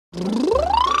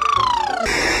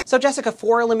So Jessica,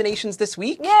 4 eliminations this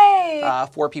week. Yay!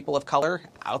 4 people of color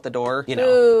out the door, you know.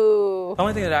 Ooh. The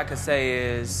only thing that I could say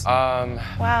is,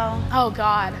 Wow. Oh,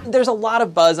 God. There's a lot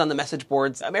of buzz on the message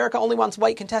boards. America only wants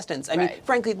white contestants. I mean, Right.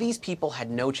 frankly, these people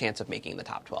had no chance of making the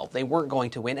top 12. They weren't going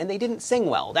to win, and they didn't sing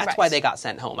well. That's Right. why they got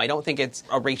sent home. I don't think it's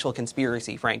a racial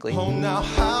conspiracy, frankly. Oh, now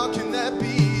how can that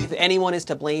be? If anyone is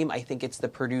to blame, I think it's the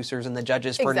producers and the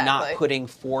judges for not Exactly. putting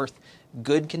forth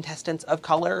good contestants of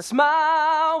color.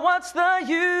 smile, what's the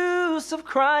use of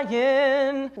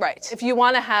crying? Right. If you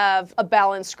want to have a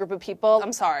balanced group of people,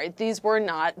 I'm sorry, these were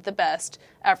not the best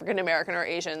African American or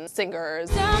Asian singers.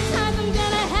 Sometimes I'm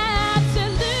gonna have to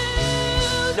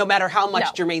lose. No matter how much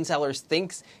No. Jermaine Sellers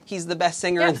thinks he's the best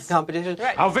singer in the Yes. competition.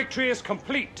 Right. Our victory is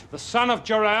complete. The son of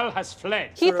Jor-El has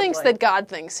fled. He thinks that God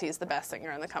thinks he's the best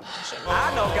singer in the competition.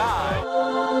 I know God.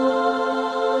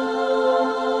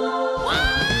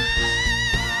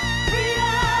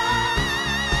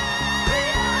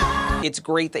 It's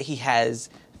great that he has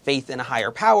faith in a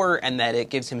higher power and that it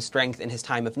gives him strength in his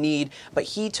time of need, but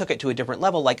he took it to a different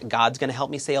level, like God's gonna help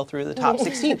me sail through the top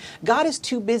 16. God is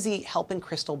too busy helping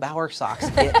Crystal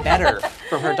Bowersox get better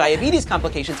from her diabetes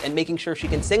complications and making sure she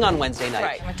can sing on Wednesday night.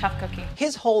 Right. I'm a tough cookie.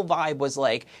 His whole vibe was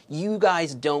like, you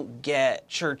guys don't get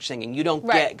church singing, you don't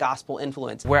Right. get gospel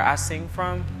influence. Where I sing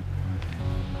from,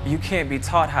 you can't be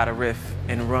taught how to riff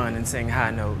and run and sing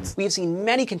high notes. We have seen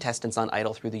many contestants on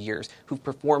Idol through the years who've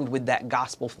performed with that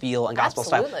gospel feel and gospel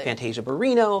style. Absolutely. Fantasia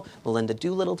Barrino, Melinda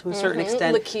Doolittle to a certain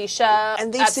extent. Lakeisha.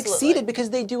 And they've absolutely. succeeded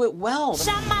because they do it well.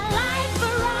 Shine my light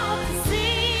for all to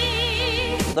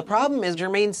see. The problem is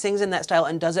Jermaine sings in that style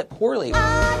and does it poorly.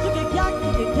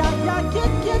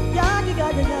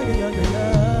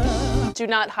 Do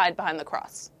not hide behind the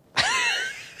cross.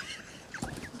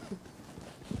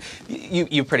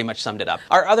 You pretty much summed it up.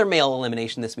 Our other male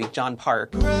elimination this week, John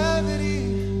Park.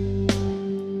 Gravity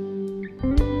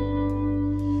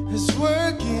is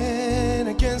working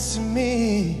against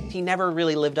me. He never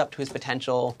really lived up to his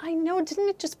potential. I know, didn't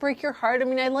it just break your heart? I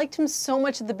mean, I liked him so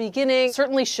much at the beginning.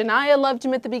 Certainly Shania loved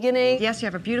him at the beginning. Yes, you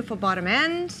have a beautiful bottom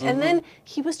end. And then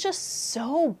he was just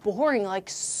so boring, like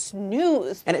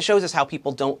snooze. And it shows us how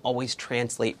people don't always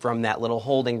translate from that little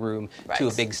holding room to a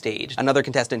Right. big stage. Another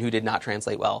contestant who did not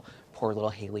translate well, poor little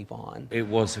Haley Vaughn. It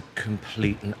was a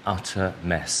complete and utter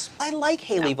mess. I like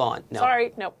Haley Vaughn. No.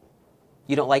 Sorry, nope.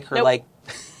 You don't like her Nope. like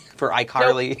for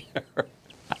iCarly?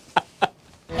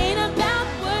 Ain't about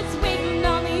what's waiting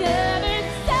on the other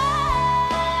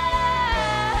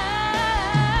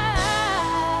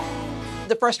side.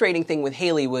 The frustrating thing with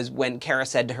Haley was when Cara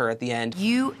said to her at the end,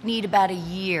 You need about a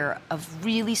year of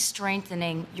really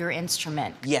strengthening your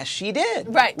instrument. yes, she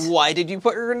did. Right. Why did you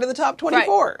put her into the top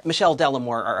 24? Michelle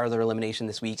Delamore, our other elimination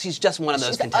this week. She's just one of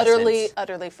those She's contestants.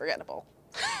 utterly forgettable.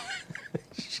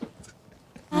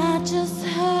 I just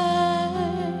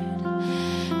heard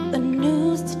the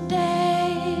news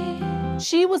today.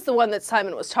 She was the one that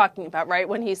Simon was talking about, right?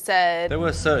 When he said, There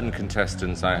were certain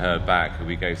contestants I heard back who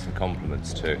we gave some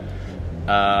compliments to.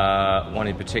 One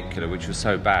in particular, which was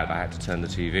so bad I had to turn the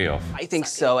TV off. I think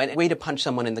so, and a way to punch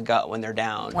someone in the gut when they're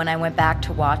down. When I went back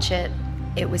to watch it,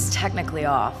 it was technically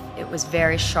off. It was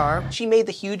very sharp. She made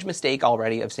the huge mistake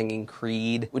already of singing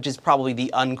Creed, which is probably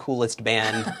the uncoolest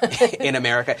band in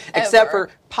America, except for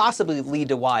possibly Lee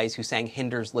DeWise, who sang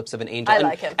Hinder's Lips of an Angel I and,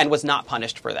 like him. and was not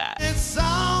punished for that. It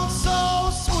sounds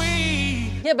so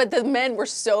sweet. yeah, but the men were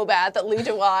so bad that Lee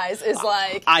DeWise is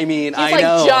like, I mean, he's I like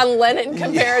know. John Lennon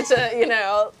compared to, you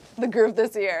know, the group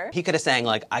this year. He could have sang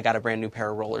like, I got a brand new pair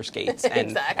of roller skates and,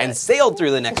 Exactly. and sailed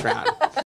through the next round.